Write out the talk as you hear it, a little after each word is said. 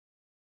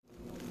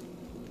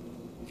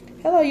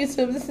Hello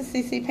YouTube, this is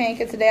CC Pink,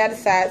 and today I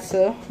decided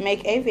to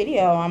make a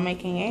video. I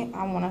want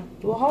to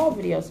do a haul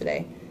video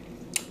today.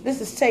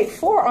 This is take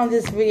 4 on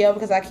this video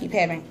because I keep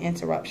having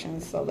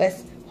interruptions. So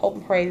let's hope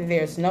and pray that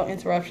there's no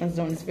interruptions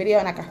during this video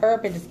and I can hurry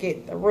up and just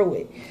get through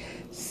it.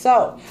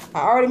 So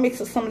I already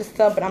mixed up some of the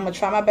stuff, but I'm going to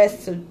try my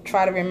best to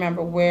try to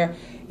remember where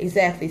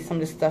exactly some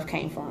of the stuff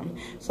came from.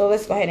 So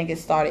let's go ahead and get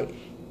started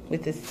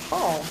with this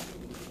haul.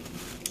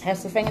 I have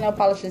some fingernail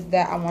polishes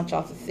that I want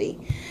y'all to see.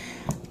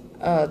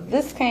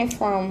 This came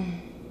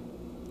from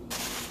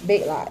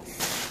Big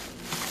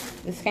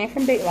Lots. This came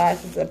from Big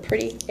Lots. It's a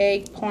pretty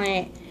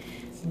eggplant,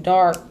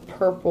 dark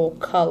purple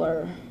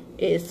color.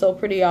 It is so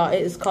pretty, y'all.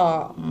 It is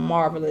called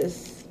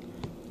Marvelous.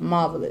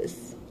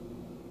 Marvelous.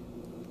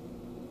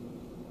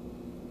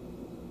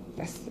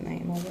 That's the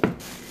name of it.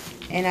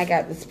 And I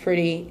got this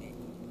pretty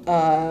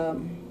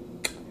eggshell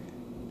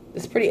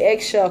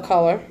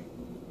color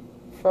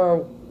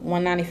for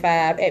 $1.95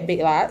 at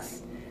Big Lots.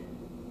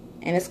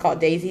 And it's called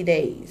Daisy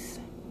Days.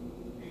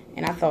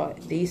 And I thought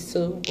these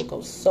two would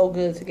go so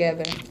good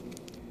together.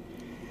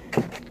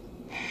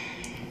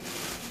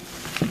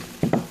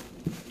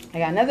 I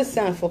got another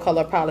Sinful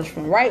color polish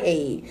from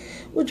Rite,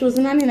 which was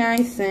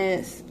 99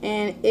 cents.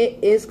 And it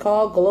is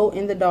called Glow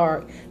in the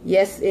Dark.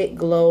 Yes, it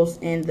glows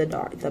in the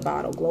dark. The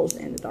bottle glows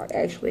in the dark,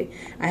 actually.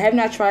 I have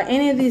not tried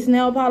any of these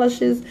nail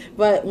polishes.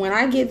 But when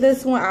I get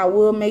this one, I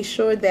will make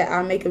sure that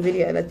I make a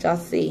video and let y'all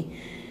see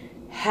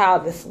how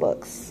this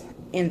looks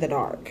in the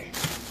dark.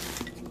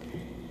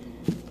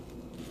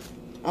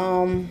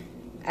 I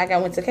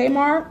went to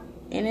Kmart,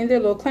 and in their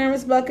little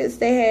clearance buckets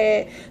they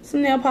had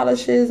some nail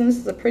polishes, and this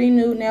is a pretty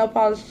new nail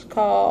polish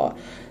called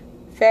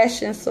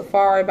Fashion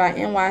Safari by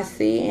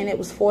NYC, and it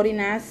was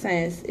 49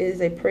 cents. It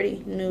is a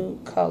pretty new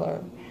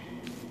color.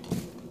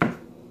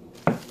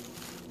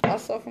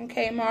 Also from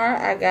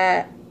Kmart, I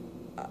got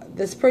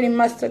this pretty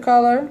mustard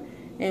color,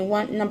 and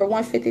number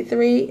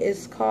 153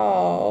 is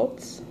called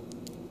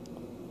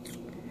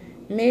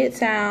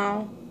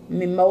Midtown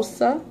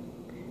Mimosa,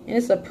 and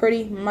it's a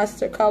pretty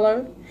mustard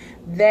color.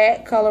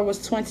 That color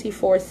was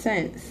 24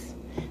 cents,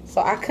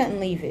 so I couldn't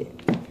leave it.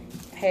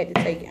 I had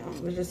to take it.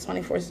 It was just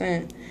 24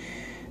 cents.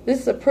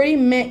 This is a pretty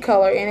mint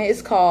color, and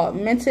it's called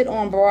Minted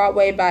on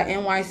Broadway by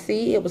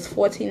NYC. It was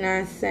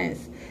 49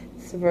 cents.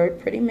 It's a very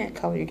pretty mint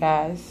color, you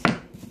guys.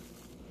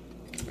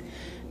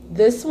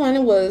 This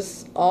one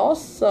was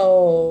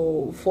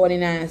also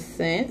 49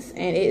 cents,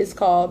 and it is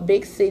called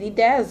Big City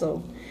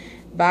Dazzle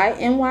by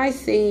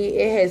NYC.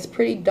 It has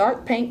pretty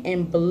dark pink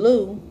and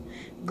blue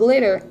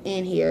glitter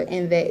in here,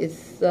 and that is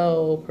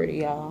so pretty,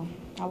 y'all.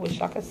 I wish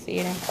I could see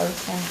it in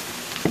person.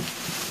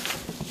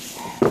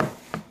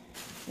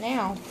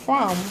 Now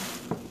from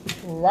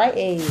Rite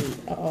Aid.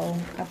 I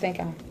think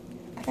I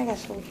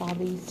showed y'all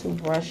these two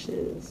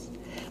brushes,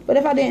 but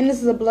if I didn't,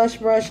 this is a blush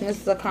brush and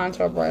this is a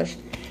contour brush.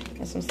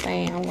 That's what I'm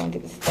saying. I'm gonna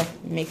get this stuff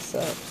mixed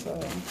up. So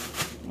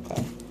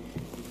okay,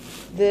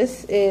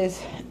 this is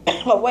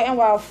a Wet n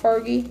Wild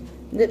Fergie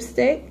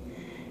lipstick.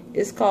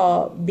 It's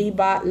called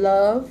Bebot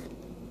Love.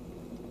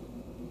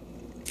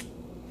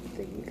 I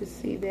think you can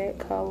see that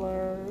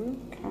color,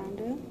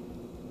 kinda.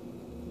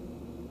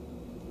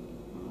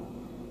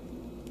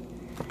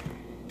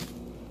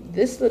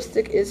 This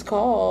lipstick is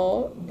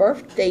called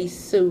Birthday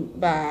Suit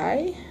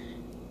by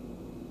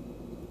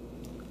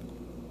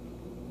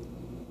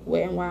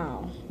Wet n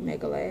Wild.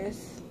 Mega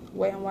Lass.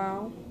 Wet n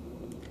Wild.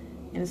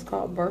 And it's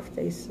called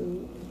Birthday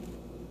Suit.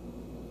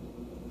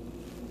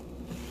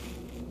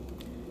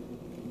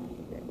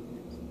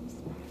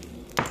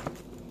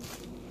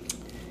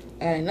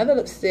 And another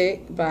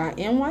lipstick by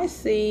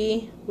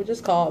NYC, which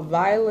is called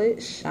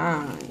Violet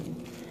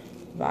Shine.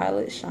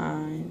 Violet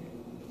Shine.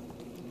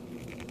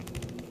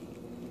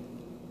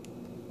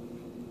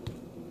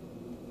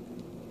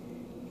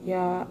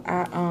 Yeah,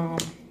 I'm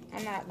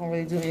not gonna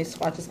really do any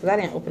swatches because I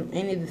didn't open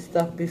any of the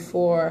stuff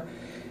before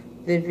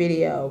the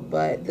video.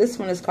 But this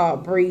one is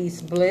called Breeze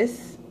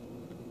Bliss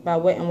by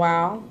Wet n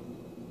Wild.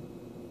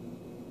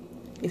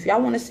 If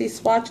y'all want to see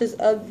swatches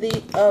of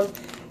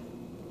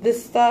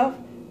this stuff,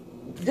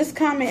 just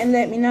comment and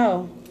let me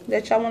know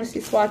that y'all want to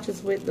see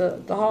swatches with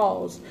the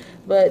hauls.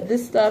 But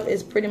this stuff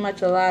is pretty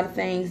much a lot of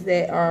things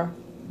that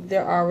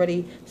there are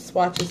already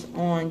swatches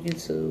on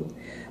YouTube.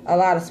 A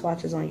lot of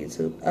swatches on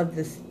YouTube of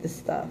this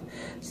stuff.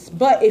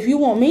 But if you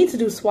want me to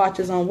do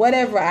swatches on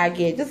whatever I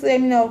get, just let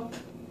me know.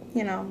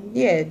 You know,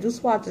 yeah, do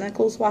swatches,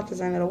 include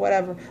swatches in it or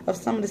whatever of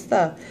some of the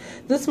stuff.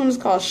 This one is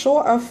called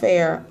Shore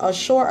Affair. A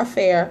Shore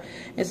Affair.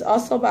 It's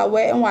also by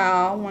Wet n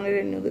Wild, one of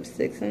their new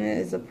lipsticks, and it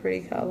is a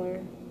pretty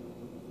color.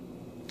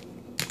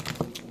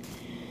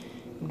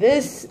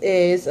 This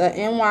is a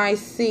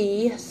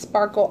NYC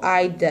Sparkle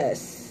Eye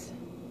Dust,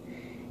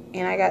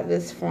 and I got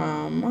this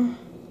from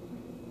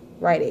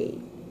Rite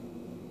Aid.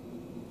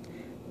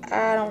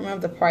 I don't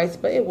remember the price,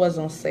 but it was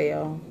on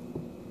sale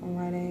on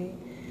Rite Aid.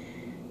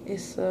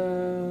 It's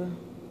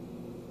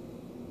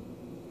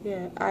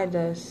yeah, eye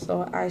dust,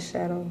 so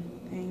eyeshadow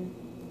thing.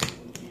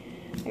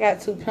 I got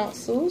two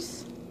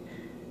pencils.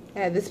 I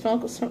had this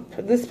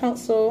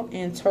pencil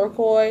in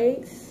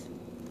turquoise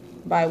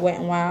by Wet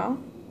n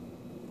Wild.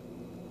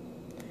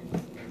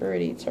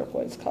 pretty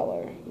turquoise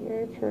color.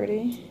 Very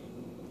pretty.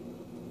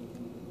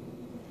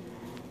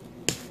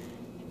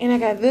 And I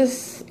got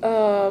this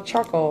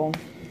charcoal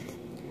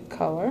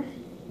color.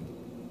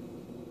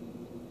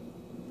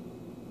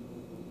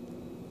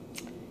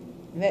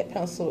 And that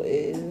pencil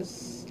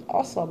is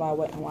also by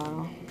Wet n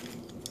Wild.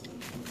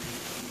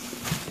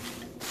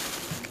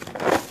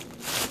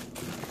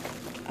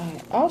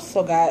 I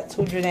also got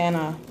two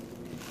Jordana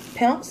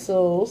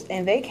pencils,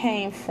 and they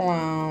came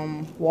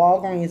from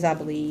Walgreens, I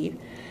believe.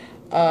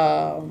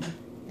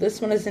 This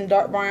one is in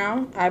dark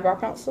brown eyebrow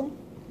pencil,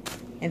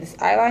 and this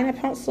eyeliner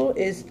pencil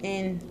is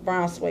in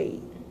brown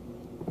suede.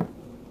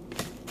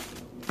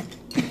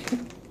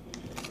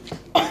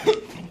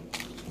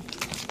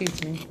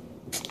 Excuse me.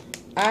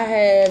 I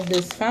have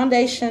this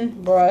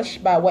foundation brush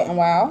by Wet n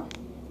Wild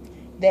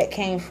that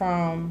came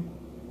from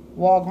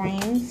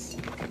Walgreens.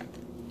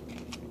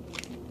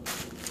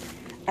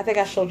 I think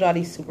I showed y'all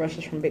these two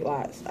brushes from Big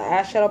Lots. An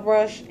eyeshadow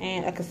brush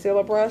and a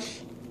concealer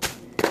brush.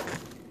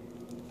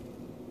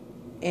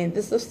 And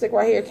this lipstick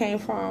right here came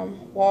from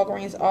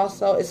Walgreens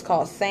also. It's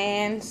called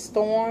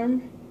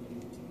Sandstorm.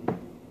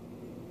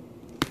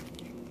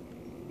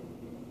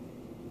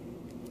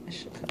 I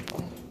should cut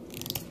off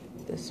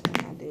this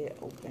one. I did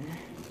open.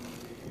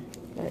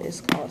 But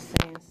it's called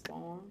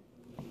Sandstorm.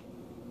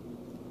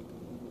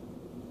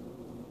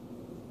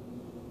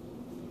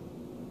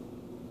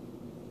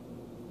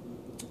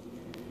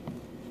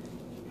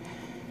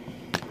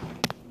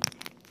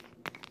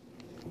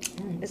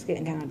 It's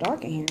getting kind of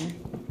dark in here.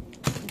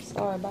 I'm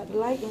sorry about the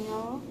lighting,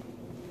 y'all.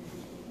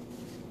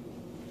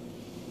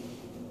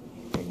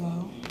 There we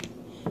go.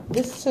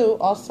 This too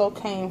also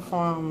came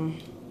from...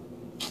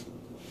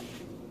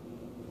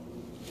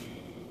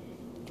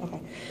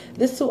 Okay.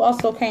 This too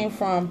also came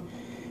from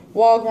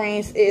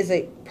Walgreens. It is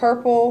a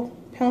purple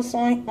pencil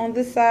on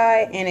this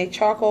side and a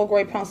charcoal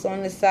gray pencil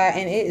on this side.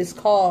 And it is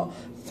called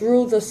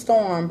Through the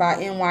Storm by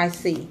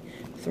NYC.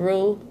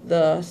 Through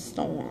the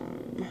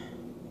Storm.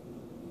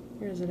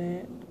 Where is it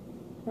at?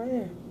 Right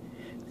there.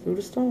 Through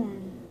the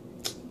Storm.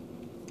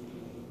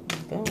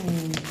 Boom.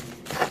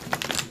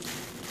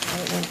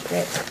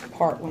 That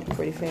part went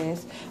pretty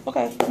fast.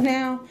 Okay,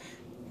 now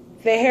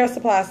the hair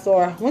supply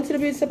store. Went to the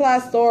beauty supply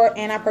store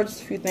and I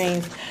purchased a few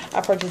things.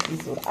 I purchased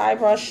these little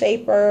eyebrow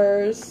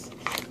shapers,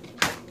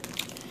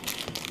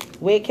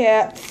 wig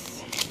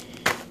caps.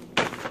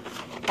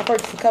 I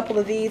purchased a couple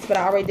of these, but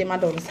I already did my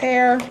daughter's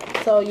hair.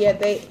 So yeah,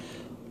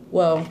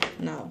 well,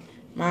 no.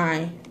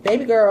 My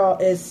baby girl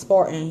is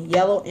sporting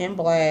yellow and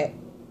black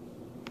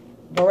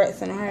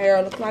barrettes in her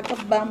hair. Looks like a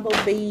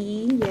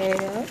bumblebee.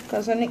 Yeah,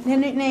 because her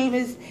nickname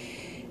is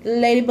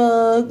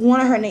Ladybug. One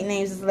of her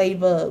nicknames is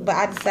Ladybug, but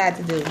I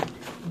decided to do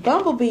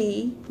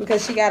Bumblebee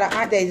because she got an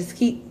aunt that just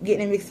keep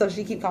getting it mixed up.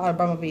 She keep calling her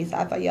Bumblebee, so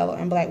I thought yellow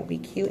and black would be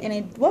cute, and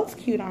it was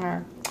cute on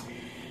her.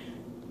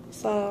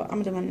 So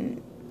I'm gonna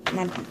do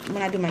when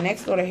I do my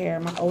next daughter hair,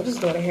 my oldest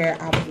daughter hair,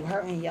 I will do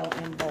her in yellow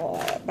and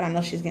black. But I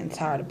know she's getting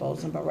tired of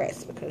bows and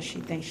barrettes because she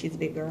thinks she's a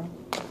big girl.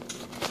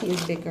 She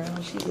is a big girl.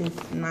 She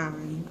is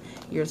 9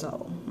 years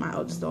old, my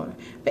oldest daughter.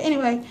 But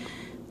anyway,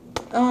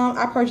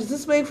 I purchased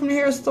this wig from the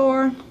hair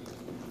store.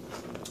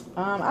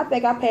 I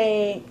think I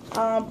paid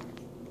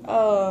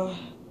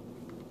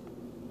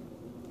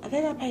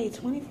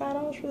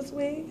 $25 for this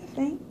wig, I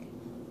think.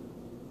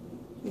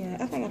 Yeah,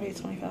 I think I paid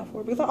 $25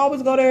 for it because I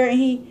always go there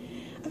and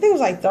I think it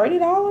was like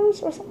 $30 or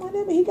something like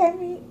that, but he gave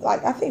me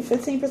like I think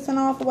 15%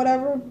 off or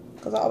whatever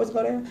because I always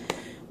go there.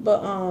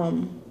 But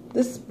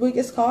this wig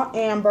is called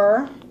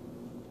Amber,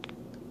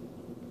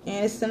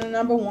 and it's in the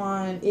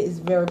 #1. It is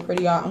very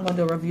pretty, y'all. I'm gonna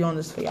do a review on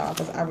this for y'all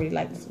because I really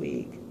like this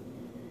wig.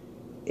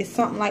 It's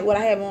something like what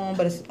I have on,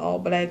 but it's all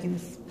black, and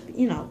it's,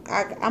 you know,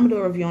 I'm gonna do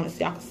a review on it so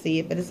y'all can see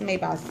it. But it's made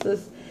by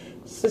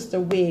Sister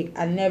Wig.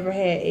 I never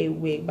had a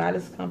wig by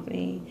this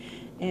company,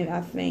 and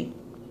I think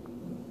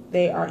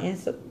they are in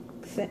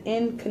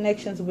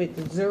connections with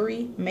the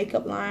Zuri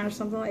makeup line or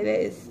something like that.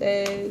 It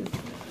says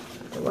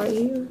right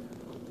here.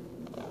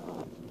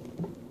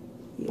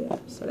 Yeah,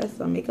 so that's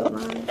the makeup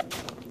line.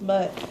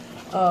 But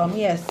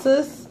yeah,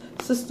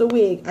 Sister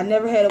Wig. I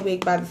never had a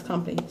wig by this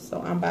company,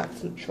 so I'm about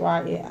to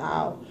try it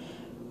out.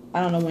 I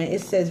don't know when.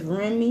 It says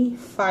Remy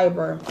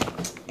Fiber.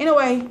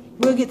 Anyway,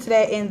 we'll get to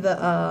that in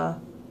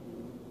the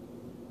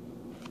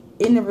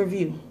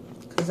review,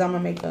 because I'm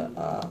gonna make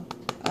a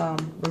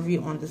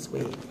review on this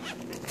wig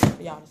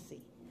for y'all to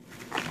see.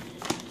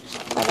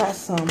 I got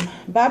some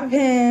bobby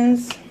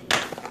pins,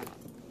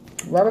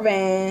 rubber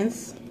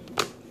bands,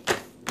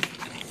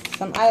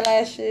 some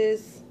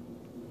eyelashes,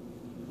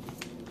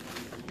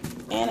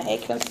 and a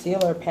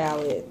concealer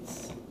palette.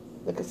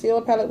 The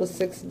concealer palette was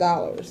 $6.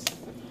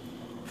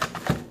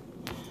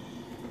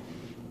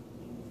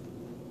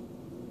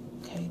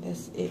 Okay,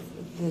 that's it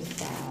for this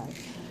side.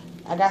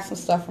 I got some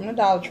stuff from the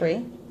Dollar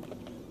Tree.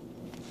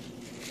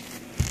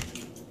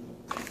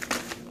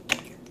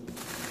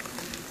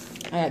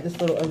 I got this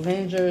little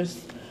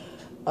Avengers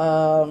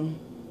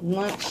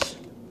lunch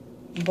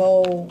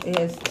bowl. It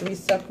has 3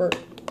 separate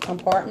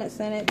compartments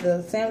in it.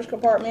 The sandwich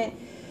compartment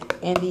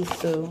and these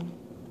 2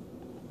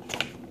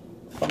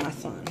 for my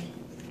son.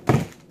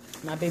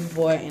 my baby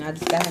boy, and I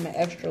just got him an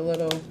extra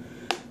little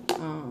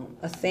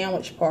a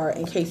sandwich part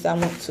in case I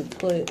want to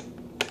put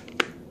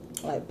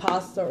like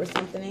pasta or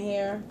something in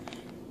here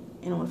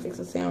and I want to fix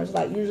a sandwich.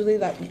 Like usually,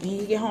 like when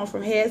he get home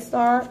from Head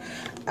Start,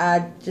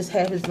 I just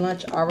have his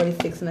lunch already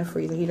fixed in the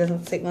freezer. He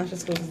doesn't take lunch at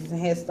school because he's in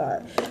Head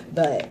Start,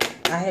 but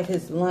I have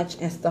his lunch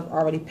and stuff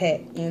already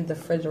packed in the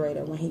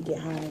refrigerator. When he get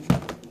home,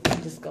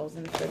 he just goes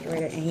in the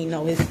refrigerator and he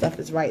know his stuff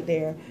is right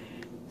there.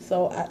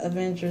 So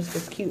Avengers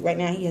is cute. Right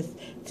now he has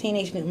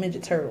Teenage Mutant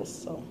Ninja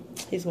Turtles, so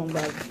he's gonna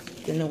buy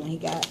the new one he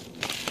got.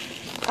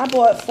 I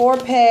bought 4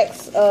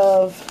 packs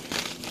of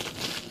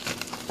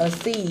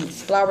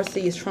seeds, flower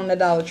seeds from the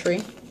Dollar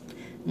Tree.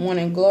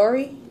 Morning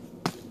Glory,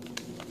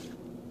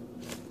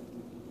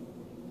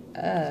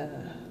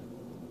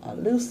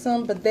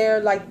 Lucum, but they're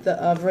like the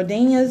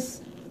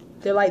Verdenias.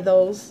 They're like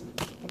those,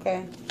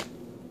 okay?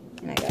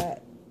 And I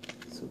got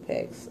 2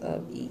 packs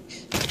of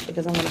each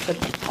because I'm gonna put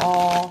them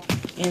all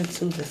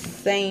into the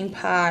same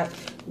pot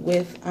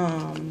with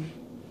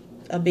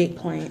a big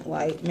plant,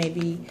 like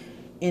maybe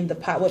in the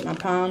pot with my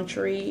palm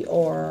tree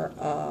or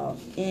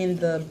in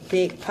the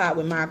big pot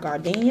with my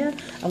gardenia.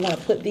 I'm going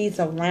to put these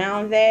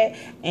around that,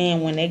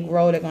 and when they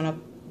grow, they're going to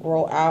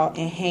grow out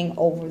and hang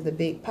over the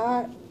big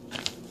pot.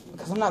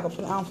 Because I'm not going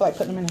to put, I don't feel like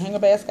putting them in a hanger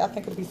basket. I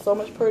think it would be so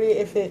much prettier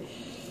if it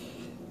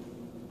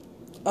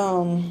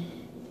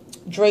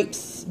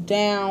drapes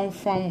down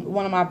from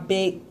one of my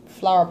big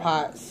flower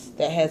pots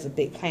that has a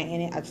big plant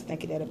in it. I just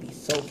think that'll be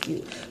so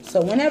cute.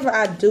 So whenever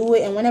I do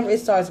it and whenever it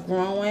starts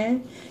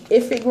growing,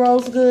 if it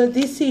grows good,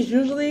 these seeds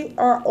usually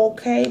are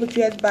okay, but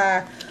you have to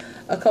buy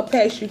a couple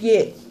packs. You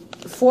get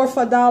 4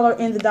 for $1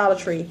 in the Dollar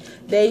Tree.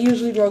 They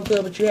usually grow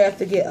good, but you have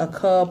to get a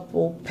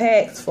couple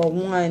packs for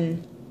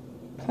 1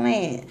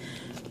 plant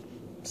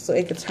so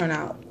it could turn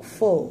out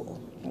full,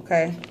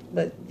 okay?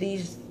 But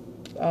these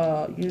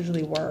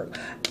usually work.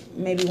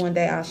 Maybe one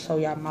day I'll show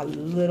y'all my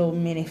little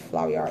mini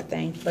flower yard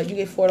thing. But you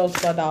get 4 of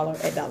those for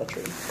 $1 at Dollar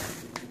Tree.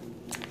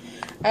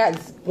 I got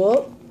this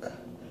book,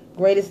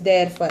 Greatest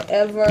Dad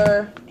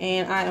Forever.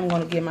 And I am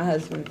going to give my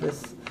husband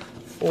this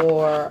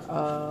for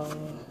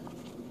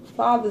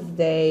Father's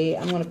Day.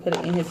 I'm going to put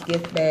it in his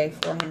gift bag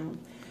for him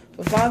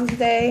for Father's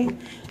Day.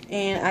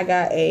 And I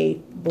got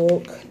a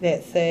book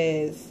that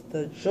says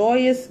The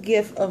Joyous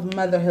Gift of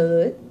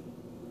Motherhood.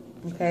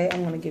 Okay,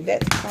 I'm going to give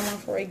that to someone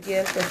for a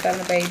gift that's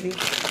having a baby.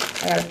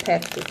 I got a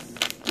pack of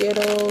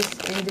Skittles,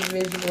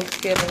 individual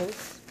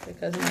Skittles,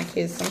 because my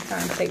kids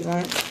sometimes take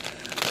lunch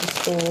to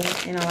school,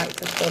 and I like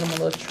to throw them a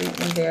little treat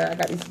in there. I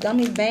got these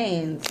gummy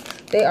bands.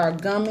 They are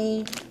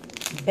gummy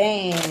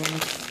bands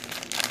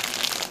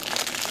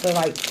to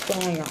like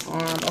put on your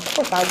arm. Of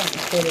course, I wouldn't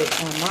put it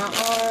on my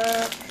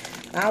arm.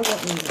 I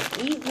wouldn't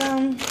even eat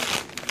them.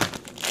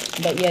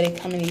 But yeah, they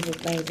come in these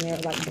little things in there,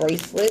 like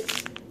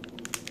bracelets,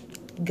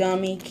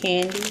 gummy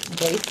candy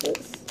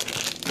bracelets.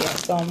 Yeah,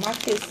 so my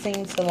kids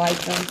seem to like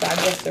them, so I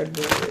guess they're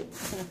good.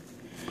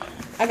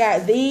 I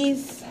got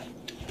these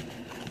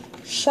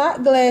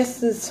shot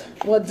glasses,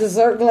 well,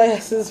 dessert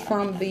glasses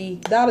from the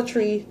Dollar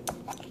Tree.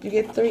 You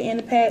get 3 in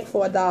the pack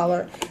for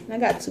 $1, and I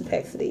got 2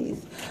 packs of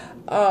these.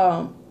 I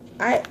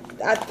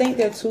think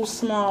they're too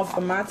small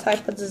for my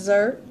type of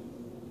dessert,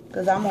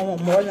 because I'm gonna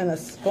want more than a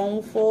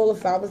spoonful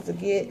if I was to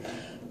get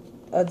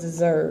a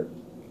dessert.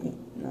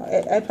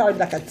 I'd probably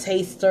like a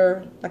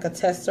tester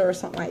or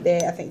something like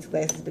that. I think these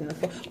glasses have been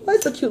enough. Well,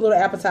 it's a cute little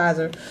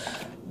appetizer.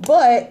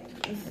 But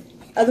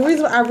the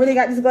reason why I really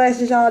got these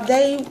glasses, y'all,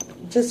 they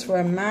just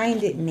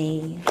reminded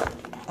me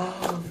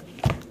of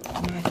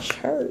my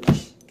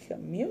church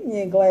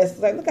communion glasses.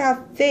 Like, look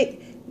how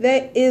thick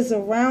that is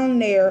around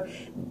there.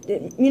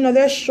 You know,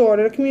 they're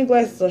shorter. The communion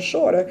glasses are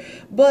shorter.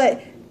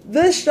 But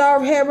this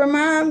sharp had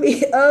reminded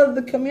me of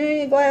the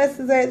communion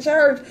glasses at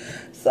church.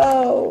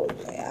 So,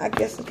 I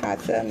guess it's trying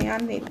to tell me I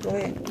need to go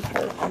ahead and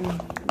church and,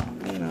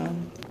 you know,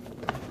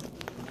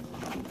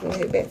 go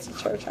ahead back to the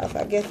church house.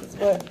 I guess it's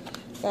what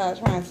God's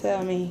trying to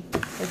tell me.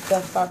 This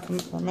stuff start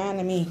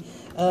reminding me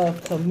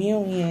of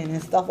communion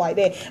and stuff like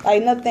that.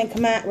 Like, nothing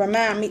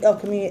remind me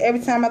of communion. Every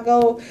time I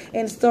go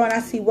in the store and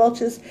I see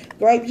Welch's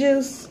grape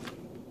juice,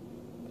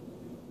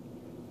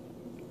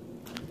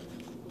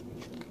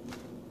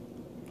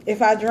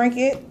 if I drink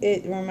it,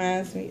 it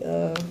reminds me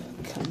of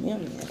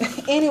communion.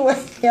 Anyway,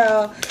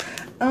 y'all,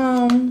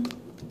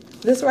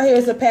 this right here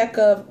is a pack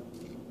of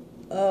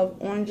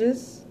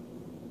oranges.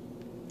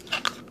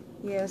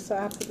 Yeah, so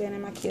I put that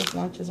in my kids'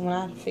 lunches when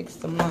I fix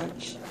them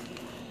lunch.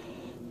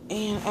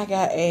 And I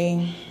got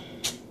a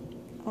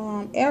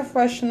air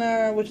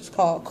freshener, which is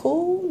called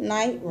Cool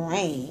Night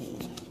Rain.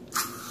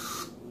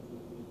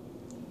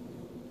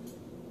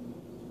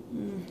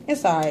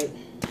 It's alright.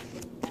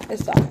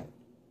 It's alright.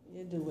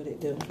 You do what it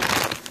do.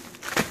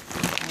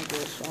 I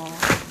guess, y'all.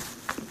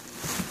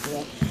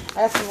 Yeah. I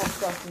got some more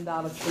stuff from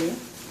Dollar Tree.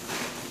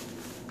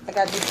 I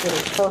got this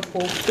little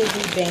purple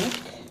piggy bank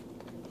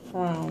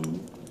from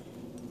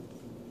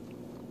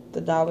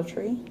the Dollar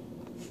Tree.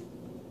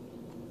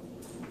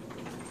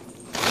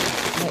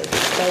 It's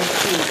so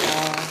cute,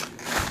 y'all.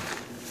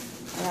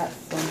 I got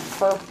some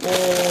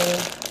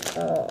purple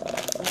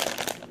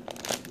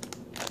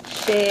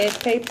shed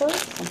paper,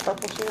 some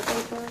purple shed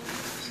paper.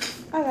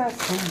 I got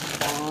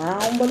some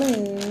brown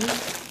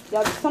balloons.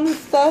 Y'all, some of the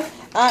stuff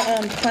I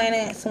am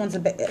planning someone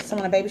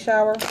a baby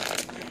shower,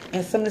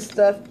 and some of the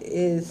stuff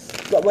is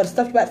what the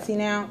stuff you about to see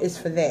now is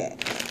for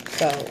that.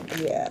 So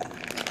yeah,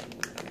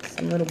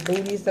 some little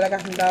booties that I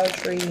got from Dollar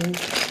Tree.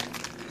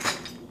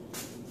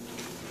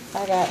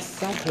 I got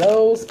some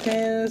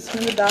clothespins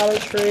from the Dollar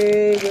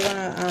Tree. We're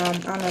gonna I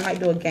don't know, I might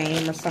do a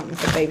game or something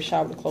for baby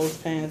shower with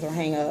clothespins or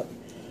hang up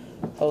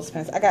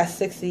clothespins. I got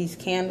 6 of these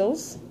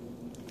candles.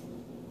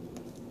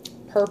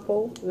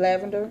 Purple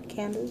lavender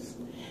candles,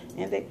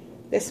 and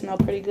they smell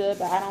pretty good,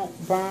 but I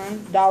don't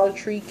burn Dollar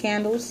Tree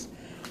candles.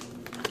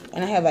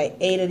 And I have like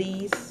 8 of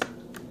these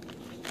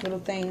little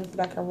things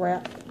that I can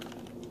wrap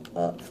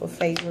up for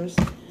favors.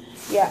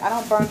 Yeah, I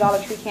don't burn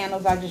Dollar Tree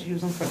candles. I just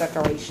use them for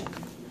decoration,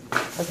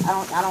 because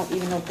I don't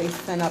even know if they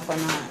scent up or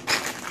not,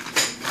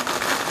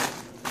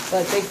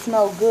 but they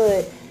smell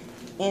good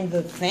in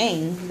the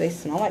thing. They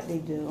smell like they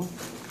do.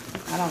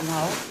 I don't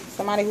know.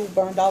 Somebody who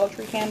burned Dollar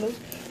Tree candles,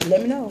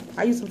 let me know.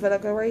 I use them for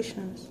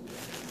decorations.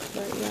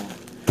 But yeah.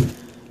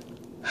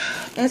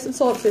 And some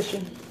toilet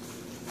tissue.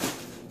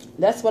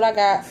 That's what I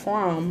got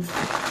from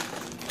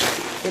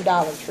the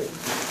Dollar Tree,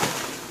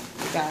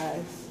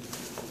 guys.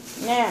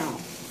 Now,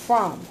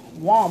 from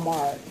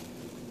Walmart.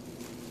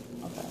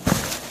 Okay.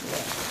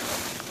 Yeah.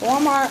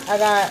 Walmart, I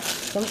got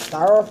some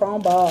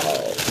styrofoam balls.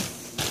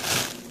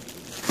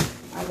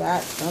 I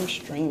got some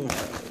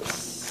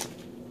streamers.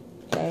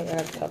 Okay, I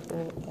got a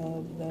couple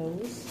of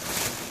those.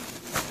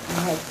 I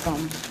have a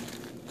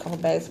couple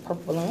bags of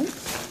purple balloons,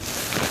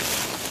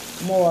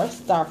 more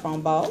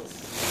styrofoam balls,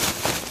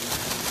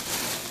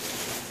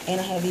 and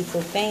I have these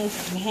little things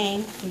you can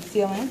hang and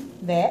ceiling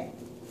that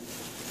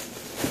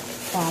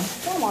from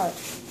Walmart.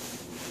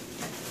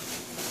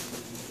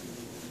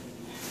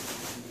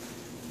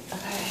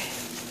 Okay.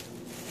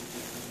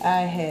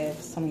 I have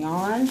some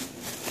yarn,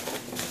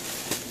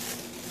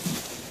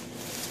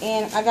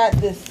 and I got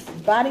this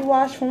body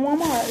wash from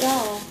Walmart,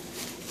 y'all.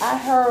 I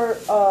heard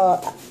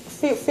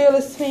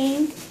Fearless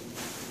Theme.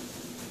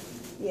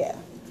 Yeah,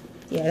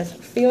 that's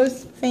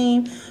Fearless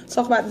Theme.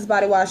 Talk about this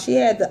body wash. She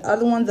had the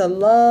other one, the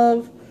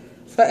Love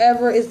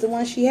Forever is the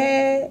one she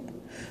had.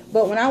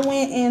 But when I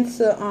went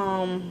into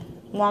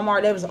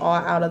Walmart, they was all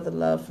out of the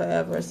Love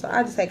Forever. So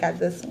I just got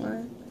this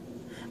one.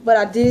 But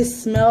I did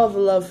smell the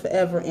Love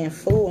Forever in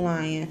Food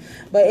Lion.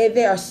 But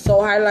they are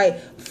so high, like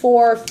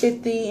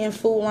 $4.50 in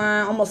Food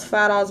Lion, almost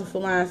 $5 in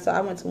Food Lion. So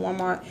I went to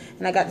Walmart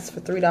and I got this for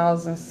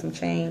 $3 and some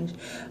change.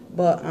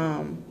 But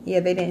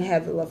yeah, they didn't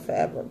have the Love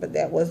Forever, but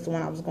that was the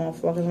one I was going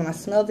for, because when I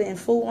smelled it in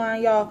Food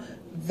Lion, y'all,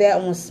 that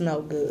one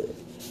smelled good.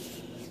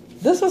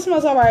 This one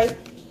smells alright.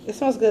 It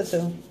smells good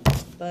too.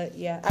 But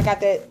yeah, I got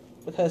that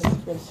because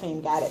the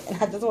team got it,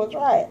 and I just want to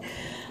try it.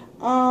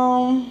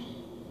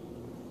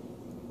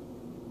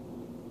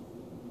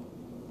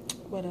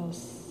 What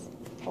else?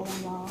 Hold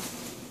on, y'all.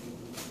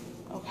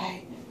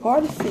 Okay,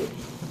 Party City.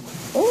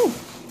 Ooh,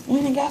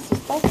 we done got some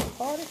stuff from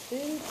Party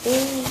City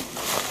too.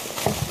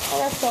 I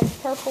got some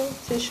purple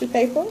tissue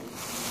paper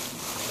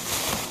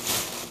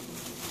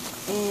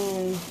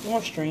and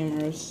more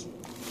streamers.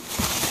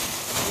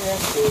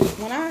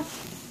 When I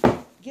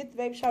get the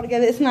baby shower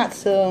together, it's not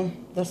till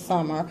the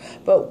summer,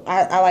 but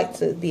I like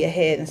to be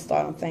ahead and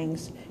start on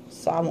things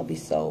so I won't be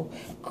so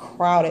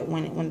crowded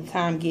when the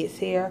time gets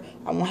here.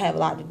 I won't have a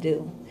lot to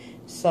do.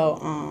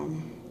 So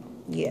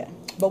yeah,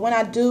 but when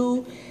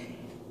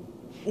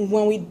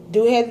we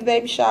do have the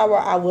baby shower,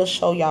 I will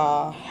show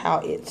y'all how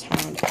it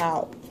turned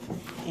out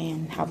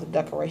and how the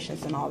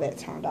decorations and all that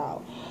turned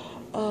out.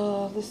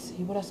 Let's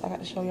see, what else I got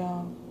to show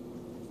y'all?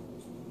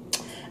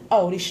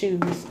 Oh, these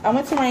shoes. I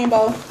went to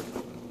Rainbow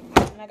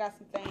and I got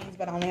some things,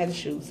 but I only had the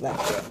shoes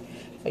left there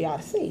for y'all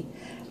to see.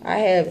 I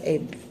have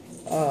a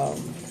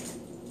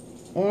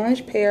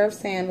orange pair of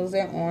sandals.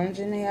 They're orange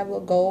and they have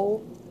little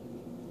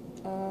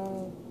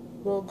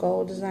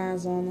gold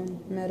designs on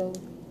them, metal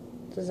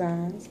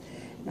designs.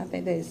 And I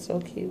think that is so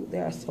cute. They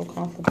are so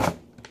comfortable.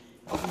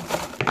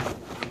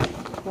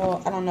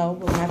 Well, I don't know,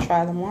 but when I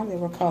tried them on, they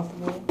were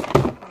comfortable.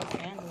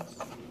 Sandals.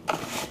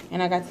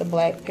 And I got the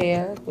black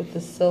pair with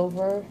the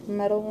silver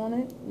metal on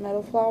it,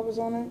 metal flowers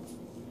on it.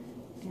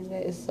 And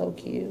that is so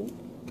cute.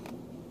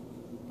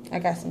 I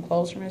got some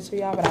clothes from this for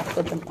y'all, but I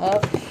put them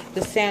up.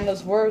 The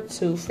sandals were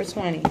 2 for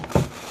 $20.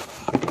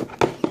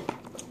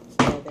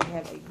 So they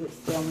have a good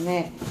sale on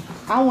that.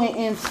 I went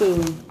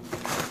into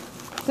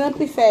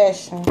Simply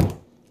Fashion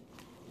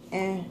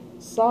and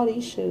saw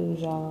these shoes,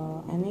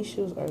 y'all. And these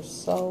shoes are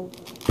so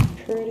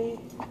pretty.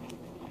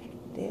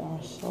 They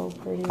are so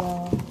pretty,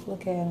 y'all.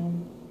 Look at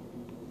them.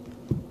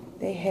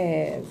 They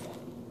have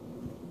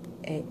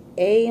an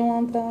A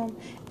on them.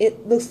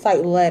 It looks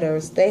like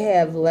letters. They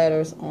have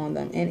letters on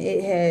them, and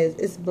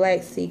it's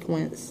black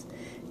sequins,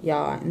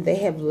 y'all, and they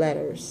have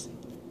letters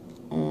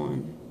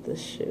on the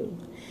shoe.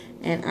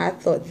 And I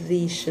thought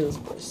these shoes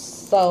were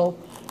so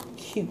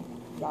cute,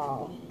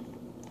 y'all.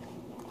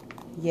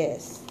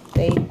 Yes,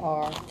 they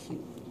are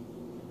cute.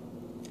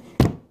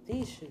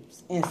 These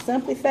shoes in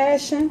Simply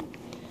Fashion,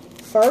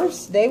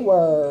 first they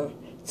were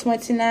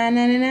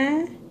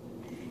 $29.99,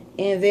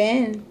 and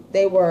then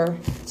they were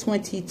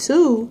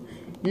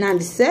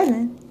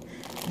 $22.97.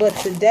 But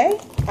today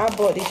I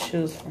bought these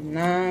shoes for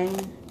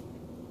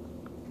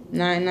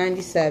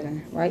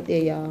 $9.97. Right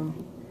there, y'all.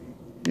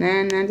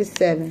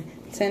 $9.97.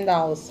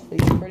 $10 for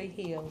these pretty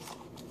heels,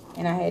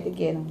 and I had to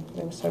get them.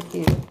 They were so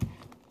cute.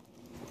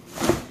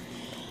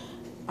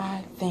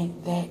 I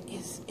think that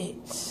is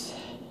it.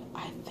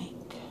 I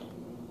think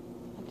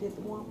I did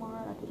the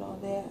Walmart. I did all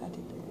that. I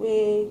did the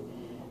wig.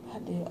 I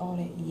did all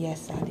that.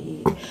 Yes, I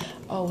did.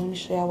 Oh, let me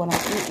show y'all what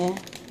I'm eating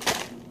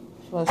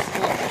for a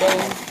snack day.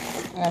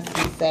 I got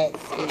some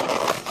Zaxby's.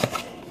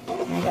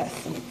 I got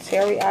some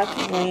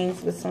teriyaki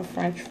wings with some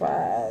French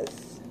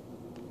fries.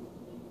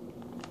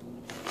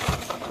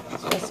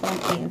 So that's what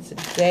I'm eating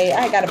today.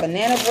 I got a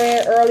banana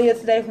bread earlier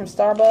today from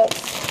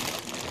Starbucks.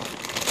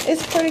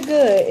 It's pretty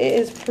good. It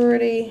is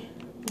pretty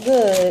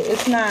good.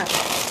 It's not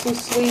too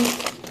sweet.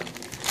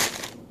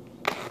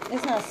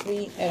 It's not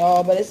sweet at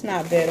all, but it's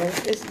not bitter.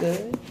 It's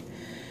good.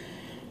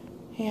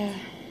 Yeah.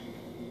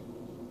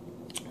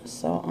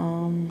 So,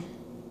 I'm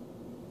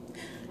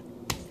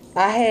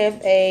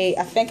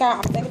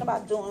thinking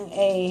about doing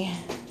a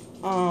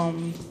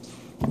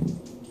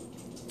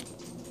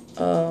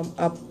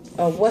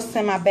what's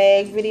in my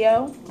bag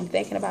video. I'm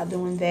thinking about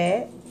doing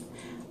that.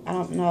 I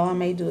don't know. I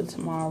may do it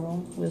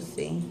tomorrow. We'll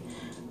see.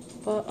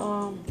 But,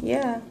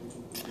 yeah.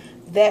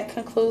 That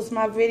concludes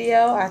my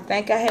video. I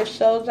think I have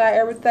showed y'all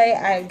everything.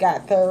 I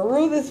got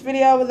through this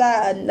video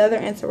without another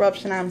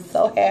interruption. I'm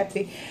so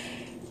happy.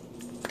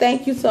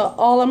 Thank you to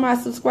all of my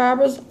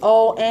subscribers,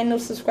 old and new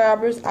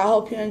subscribers. I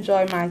hope you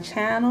enjoy my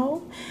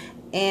channel.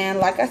 And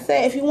like I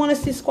said, if you want to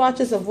see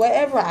swatches of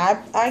whatever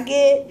I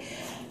get,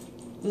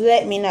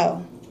 let me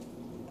know.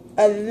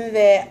 Other than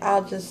that,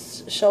 I'll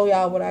just show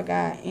y'all what I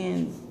got.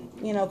 And,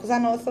 you know, because I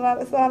know it's a lot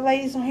of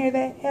ladies on here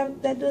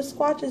that do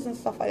swatches and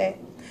stuff like that.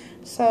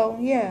 So,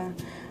 yeah.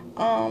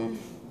 I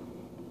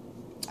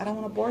don't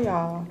want to bore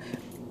y'all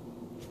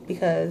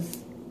because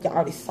y'all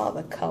already saw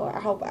the color.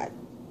 I hope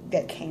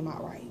that came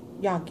out right.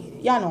 Y'all get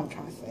it. Y'all know what I'm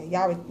trying to say.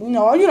 Y'all, you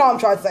know what I'm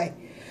trying to say.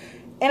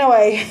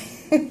 Anyway,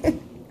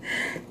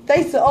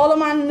 thanks to all of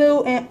my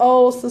new and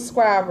old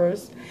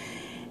subscribers.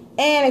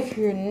 And if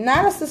you're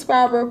not a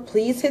subscriber,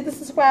 please hit the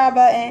subscribe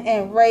button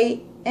and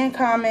rate and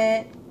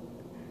comment.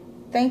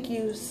 Thank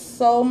you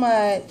so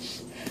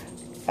much.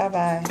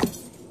 Bye-bye.